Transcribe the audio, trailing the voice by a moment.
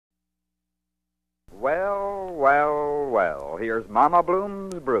Well, well, well. Here's Mama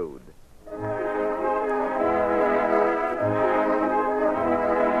Bloom's brood.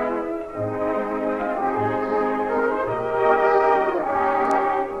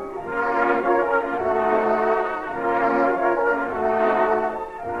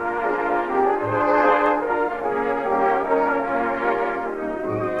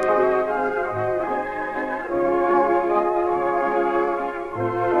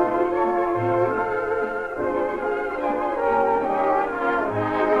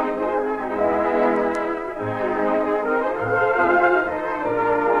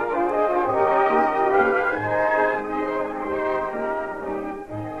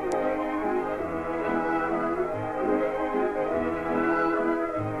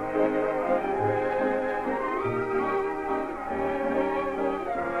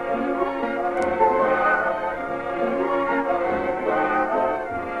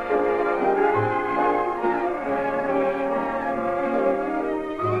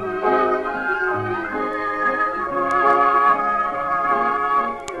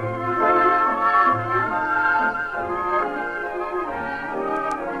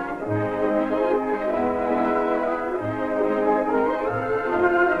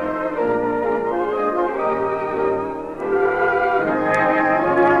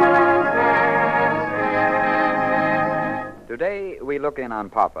 Today, we look in on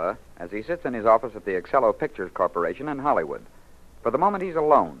Papa as he sits in his office at the Excello Pictures Corporation in Hollywood. For the moment, he's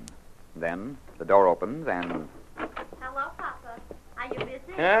alone. Then, the door opens and... Hello, Papa. Are you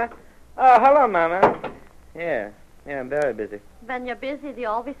busy? Huh? Oh, hello, Mama. Yeah, I'm very busy. When you're busy, do you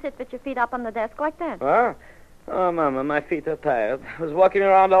always sit with your feet up on the desk like that? What? Oh, Mama, my feet are tired. I was walking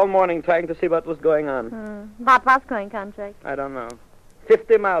around all morning trying to see what was going on. What was going on, Jake? I don't know.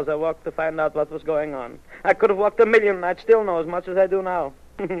 50 miles I walked to find out what was going on. I could have walked 1,000,000 and I'd still know as much as I do now.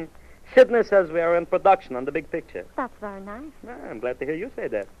 Sidney says we are in production on the big picture. That's very nice. Well, I'm glad to hear you say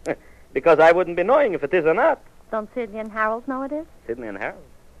that. Because I wouldn't be knowing if it is or not. Don't Sidney and Harold know it is? Sidney and Harold?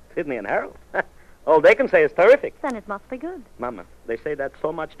 Sidney and Harold? All they can say is terrific. Then it must be good. Mama, they say that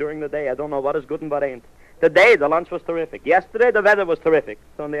so much during the day, I don't know what is good and what ain't. Today, the lunch was terrific. Yesterday, the weather was terrific.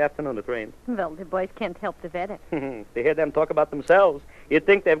 So in the afternoon, it rained. Well, the boys can't help the weather. To hear them talk about themselves, you'd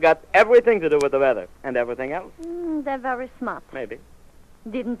think they've got everything to do with the weather and everything else. They're very smart. Maybe.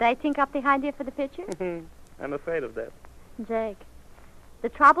 Didn't they think up the idea for the picture? I'm afraid of that. Jake, the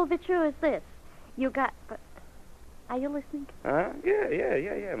trouble with you is this. You got... But are you listening?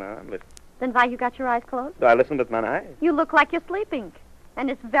 Yeah, Mama, I'm listening. Then why you got your eyes closed? Do I listen with my eyes? You look like you're sleeping. And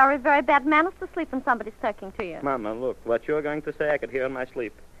it's very, very bad manners to sleep when somebody's talking to you. Mama, look, what you're going to say I could hear in my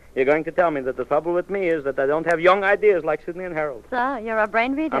sleep. You're going to tell me that the trouble with me is that I don't have young ideas like Sidney and Harold. So, you're a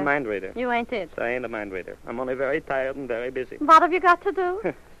brain reader? A mind reader. You ain't it. So I ain't a mind reader. I'm only very tired and very busy. What have you got to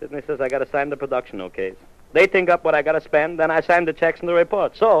do? Sidney says I got to sign the production okays. They think up what I got to spend, then I sign the checks and the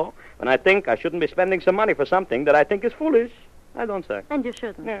report. So, when I think I shouldn't be spending some money for something that I think is foolish, I don't say. And you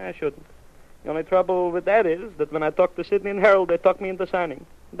shouldn't. Yeah, I shouldn't. The only trouble with that is that when I talk to Sidney and Harold, they talk me into signing.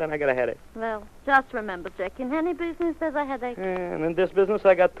 Then I get a headache. Well, just remember, Jack, in any business there's a headache. Yeah, and in this business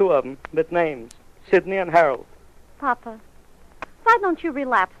I got 2 of them with names, Sidney and Harold. Papa, why don't you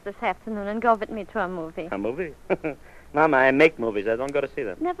relapse this afternoon and go with me to a movie? A movie? Mama, I make movies. I don't go to see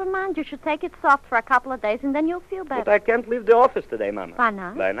them. Never mind. You should take it soft for a couple of days, and then you'll feel better. But I can't leave the office today, Mama. Why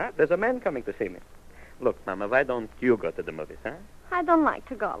not? Why not? There's a man coming to see me. Look, Mama, why don't you go to the movies, huh? I don't like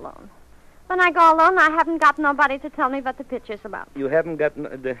to go alone. When I go alone, I haven't got nobody to tell me what the picture's about. You haven't got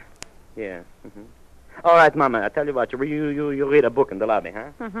Yeah. All right, Mama, I tell you what, you read a book in the lobby, huh?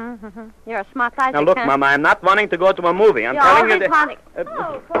 You're a smart guy. Now, look, huh? Mama, I'm not wanting to go to a movie. I'm You're telling you always that... wanting...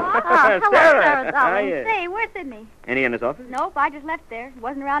 Oh, Claude. Hello, Sarah, darling. Yeah. Say, where's Sidney? Any in his office? Nope, I just left there.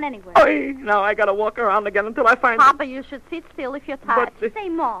 Wasn't around anywhere. Oh, now I got to walk around again until I find him. Papa, you should sit still if you're tired. But, Say,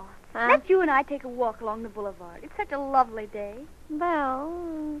 Ma, Huh? let you and I take a walk along the boulevard. It's such a lovely day.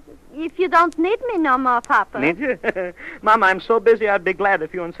 Well, if you don't need me no more, Papa. Need you? Mama, I'm so busy, I'd be glad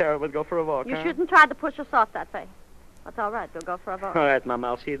if you and Sarah would go for a walk, You huh? shouldn't try to push us off that way. That's all right. We'll go for a walk. All right, Mama,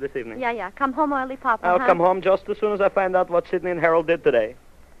 I'll see you this evening. Yeah. Come home early, Papa. I'll huh? come home just as soon as I find out what Sidney and Harold did today.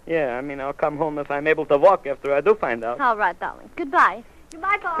 Yeah, I mean, I'll come home if I'm able to walk after I do find out. All right, darling. Goodbye.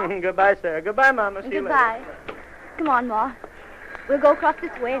 Goodbye, Pa. Goodbye, Sarah. Goodbye, Mama. See you Goodbye. later. Come on, Ma. We'll go across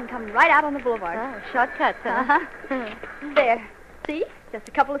this way and come right out on the boulevard. Oh, shortcuts, huh? Uh-huh. There. See? Just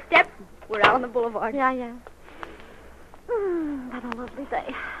a couple of steps. We're out on the boulevard. Yeah. What a lovely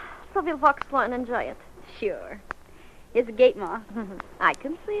day. So we'll walk slow and enjoy it. Sure. Here's the gate, Ma. I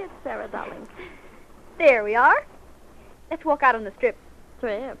can see it, Sarah, darling. There we are. Let's walk out on the strip.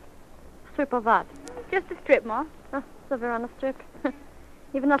 Strip? Strip of what? Just a strip, Ma. Oh, so we're on a strip.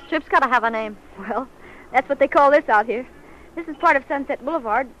 Even a strip's got to have a name. Well, that's what they call this out here. This is part of Sunset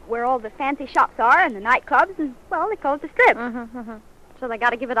Boulevard, where all the fancy shops are and the nightclubs, and, well, they call it the Strip. So they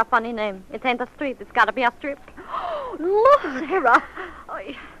got to give it a funny name. It ain't a street. It's got to be a strip. Look! Sarah.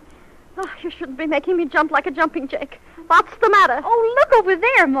 You shouldn't be making me jump like a jumping jack. What's the matter? Oh, look over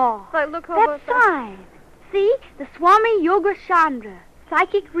there, Ma. I look over That sign. See? The Swami Yoga Chandra.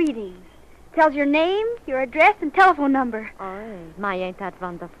 Psychic readings. Tells your name, your address, and telephone number. Oh, my, ain't that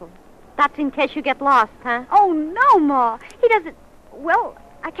wonderful. That's in case you get lost, huh? Oh, no, Ma. He doesn't... Well,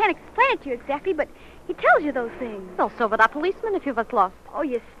 I can't explain it to you exactly, but he tells you those things. Well, so would a policeman if you was lost. Oh,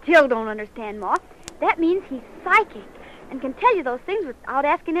 you still don't understand, Ma. That means he's psychic and can tell you those things without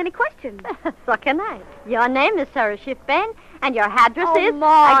asking any questions. So can I. Your name is Sarah Schiffbane, and your address is...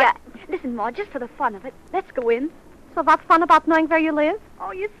 Ma. Listen, Ma, just for the fun of it, let's go in. So what's fun about knowing where you live?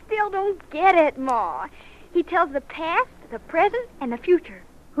 Oh, you still don't get it, Ma. He tells the past, the present, and the future.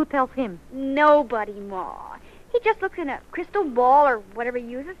 Who tells him? Nobody, Ma. He just looks in a crystal ball or whatever he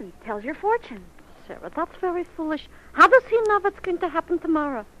uses and tells your fortune. Sarah, that's very foolish. How does he know what's going to happen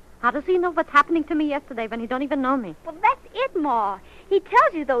tomorrow? How does he know what's happening to me yesterday when he don't even know me? Well, that's it, Ma. He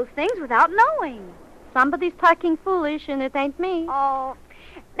tells you those things without knowing. Somebody's talking foolish, and it ain't me. Oh,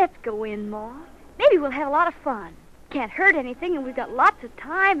 let's go in, Ma. Maybe we'll have a lot of fun. Can't hurt anything, and we've got lots of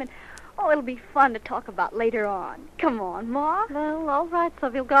time, and, oh, it'll be fun to talk about later on. Come on, Ma. Well, all right, so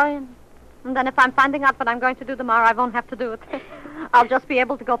we'll go in. And then if I'm finding out what I'm going to do tomorrow, I won't have to do it. I'll just be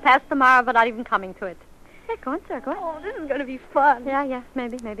able to go past tomorrow without even coming to it. Hey, go on, sir, go on. Oh, this is going to be fun. Yeah,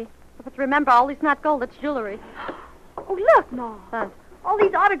 maybe. But remember, all is not gold, it's jewelry. Oh, look, Ma. What? All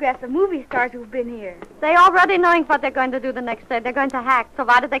these autographs of movie stars who've been here. They already knowing what they're going to do the next day. They're going to hack, so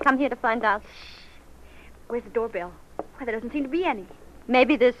why did they come here to find out? Where's the doorbell? Why, there doesn't seem to be any.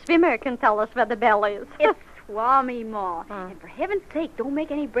 Maybe the swimmer can tell us where the bell is. It's Swami, Ma. Huh. And for heaven's sake, don't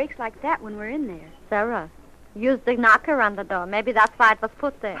make any breaks like that when we're in there. Sarah, use the knocker on the door. Maybe that's why it was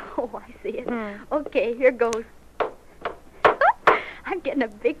put there. Oh, I see it. Hmm. Okay, here goes. I'm getting a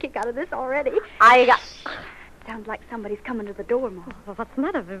big kick out of this already. Sounds like somebody's coming to the door, Ma. Well, what's the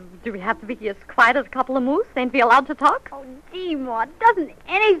matter? Do we have to be as quiet as a couple of moose? Ain't we allowed to talk? Oh, gee, Ma, doesn't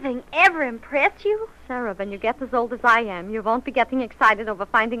anything ever impress you? Sarah, when you get as old as I am, you won't be getting excited over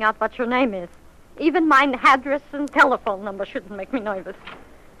finding out what your name is. Even my address and telephone number shouldn't make me nervous.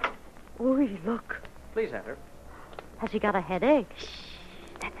 Ooh, look. Please enter. Has he got a headache?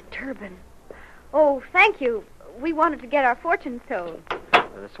 That's a turban. Oh, thank you. We wanted to get our fortunes told.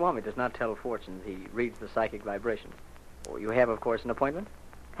 The Swami does not tell fortunes. He reads the psychic vibrations. Oh, you have, of course, an appointment?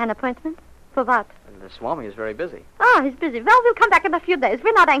 An appointment? For what? The Swami is very busy. Oh, he's busy. Well, we'll come back in a few days.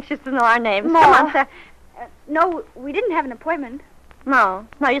 We're not anxious to know our names. Ma. Come on, sir. No, we didn't have an appointment. No,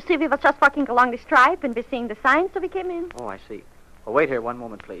 you see, we were just walking along the stripe and we seeing the sign, so we came in. Oh, I see. Oh, wait here one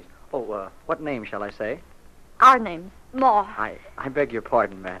moment, please. Oh, what name shall I say? Our names. Ma. I beg your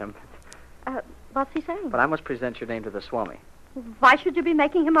pardon, madam, What's he saying? but I must present your name to the Swami. Why should you be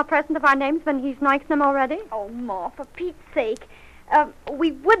making him a present of our names when he's knowing them already? Oh, Ma, for Pete's sake.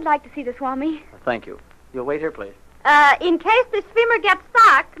 We would like to see the Swami. Thank you. You'll wait here, please. In case the swimmer gets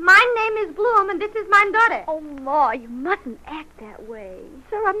stuck, my name is Bloom and this is my daughter. Oh, Ma, you mustn't act that way.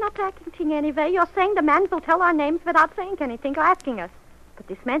 Sir, I'm not acting any way. You're saying the man will tell our names without saying anything or asking us. But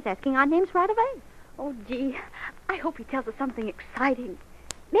this man's asking our names right away. Oh, gee, I hope he tells us something exciting.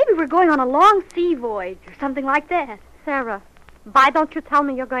 Maybe we're going on a long sea voyage or something like that. Sarah, why don't you tell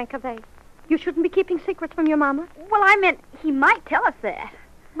me you're going away? You shouldn't be keeping secrets from your mama. Well, I meant he might tell us that.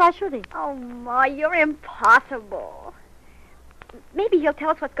 Why should he? Oh, Ma, you're impossible. Maybe he'll tell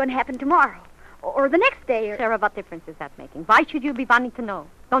us what's going to happen tomorrow. Or the next day. Or... Sarah, what difference is that making? Why should you be wanting to know?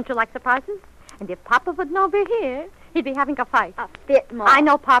 Don't you like surprises? And if Papa would know we're here, he'd be having a fight. A fit, Ma. I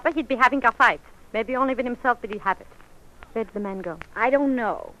know Papa, he'd be having a fight. Maybe only with himself did he have it. Where did the man go? I don't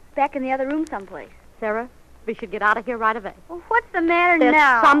know. Back in the other room someplace. Sarah, we should get out of here right away. Well, what's the matter There's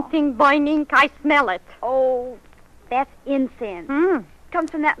now? something burning. I smell it. Oh, that's incense. Comes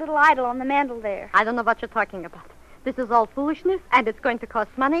from that little idol on the mantel there. I don't know what you're talking about. This is all foolishness, and it's going to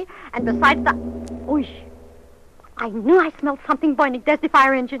cost money. And besides that... Oy. I knew I smelled something burning. There's the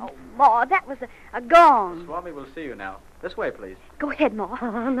fire engine. Oh, Ma, that was a gong. Swami will see you now. This way, please. Go ahead, Ma.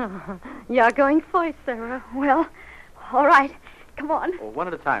 Oh, no. You're going first, Sarah. Well, all right. Come on. Oh, one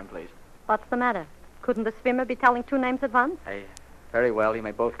at a time, please. What's the matter? Couldn't the swimmer be telling two names at once? Very well. You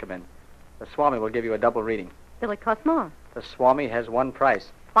may both come in. The Swami will give you a double reading. Will it cost more? The Swami has one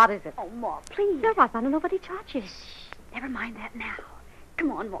price. What is it? Oh, Ma, please. Sarah, I want to know what he charges. Never mind that now.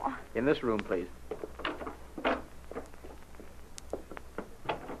 Come on, Ma. In this room, please.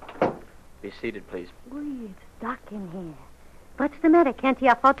 Be seated, please. Ooh, it's dark in here. What's the matter? Can't he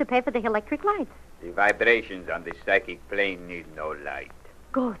afford to pay for the electric lights? The vibrations on the psychic plane need no light.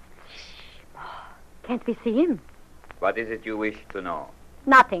 Good. Shh. Can't we see him? What is it you wish to know?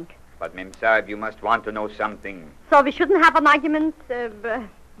 Nothing. But, Mem Sahib, you must want to know something. So we shouldn't have an argument?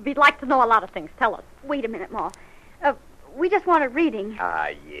 We'd like to know a lot of things. Tell us. Wait a minute, Ma. We just want a reading. Ah,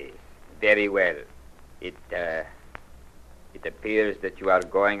 yes. Very well. It appears that you are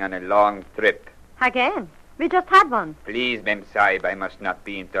going on a long trip. Again? We just had one. Please, Mem Sahib, I must not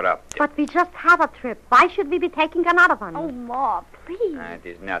be interrupted. But we just had a trip. Why should we be taking another one? Oh, Ma, please. It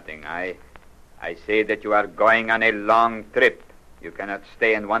is nothing. I say that you are going on a long trip. You cannot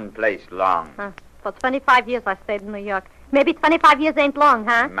stay in one place long. For 25 years I stayed in New York. Maybe 25 years ain't long,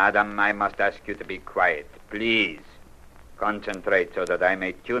 huh? Madam, I must ask you to be quiet. Please. Concentrate so that I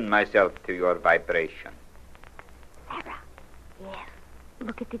may tune myself to your vibration. Sarah. Yes.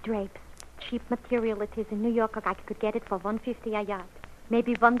 Look at the drapes. Cheap material it is. In New York, I could get it for $1.50 a yard.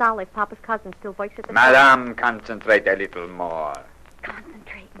 Maybe $1 if Papa's cousin still works at the... Madam, concentrate a little more.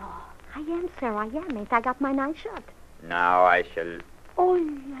 Concentrate more. I am, sir, I am. Ain't I got my nice shot? Now I shall... Oh,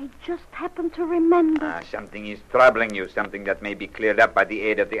 I just happened to remember. Something is troubling you, something that may be cleared up by the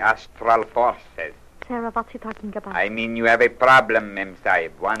aid of the astral forces. Sarah, what's he talking about? I mean, you have a problem, Mem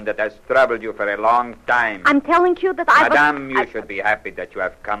Sahib, one that has troubled you for a long time. I'm telling you that Madam, you should be happy that you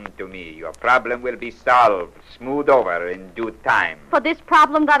have come to me. Your problem will be solved, smoothed over in due time. For this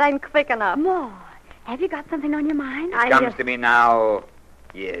problem that ain't quick enough. Ma, have you got something on your mind? It comes to me now.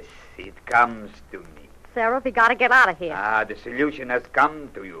 Yes, it comes to me. Sarah, we gotta get out of here. The solution has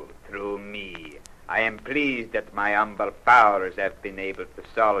come to you through me. I am pleased that my humble powers have been able to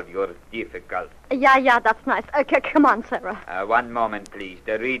solve your difficulty. Yeah, that's nice. Come on, Sarah. One moment, please.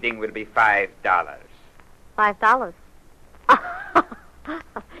 The reading will be $5. $5?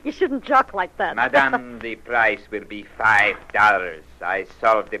 You shouldn't joke like that. Madam, the price will be $5. I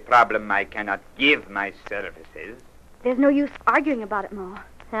solved the problem. I cannot give my services. There's no use arguing about it, Ma.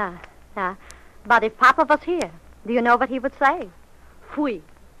 Yeah. But if Papa was here, do you know what he would say? Fui.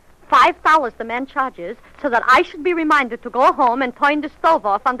 $5 the man charges so that I should be reminded to go home and turn the stove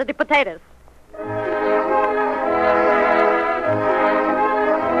off under the potatoes.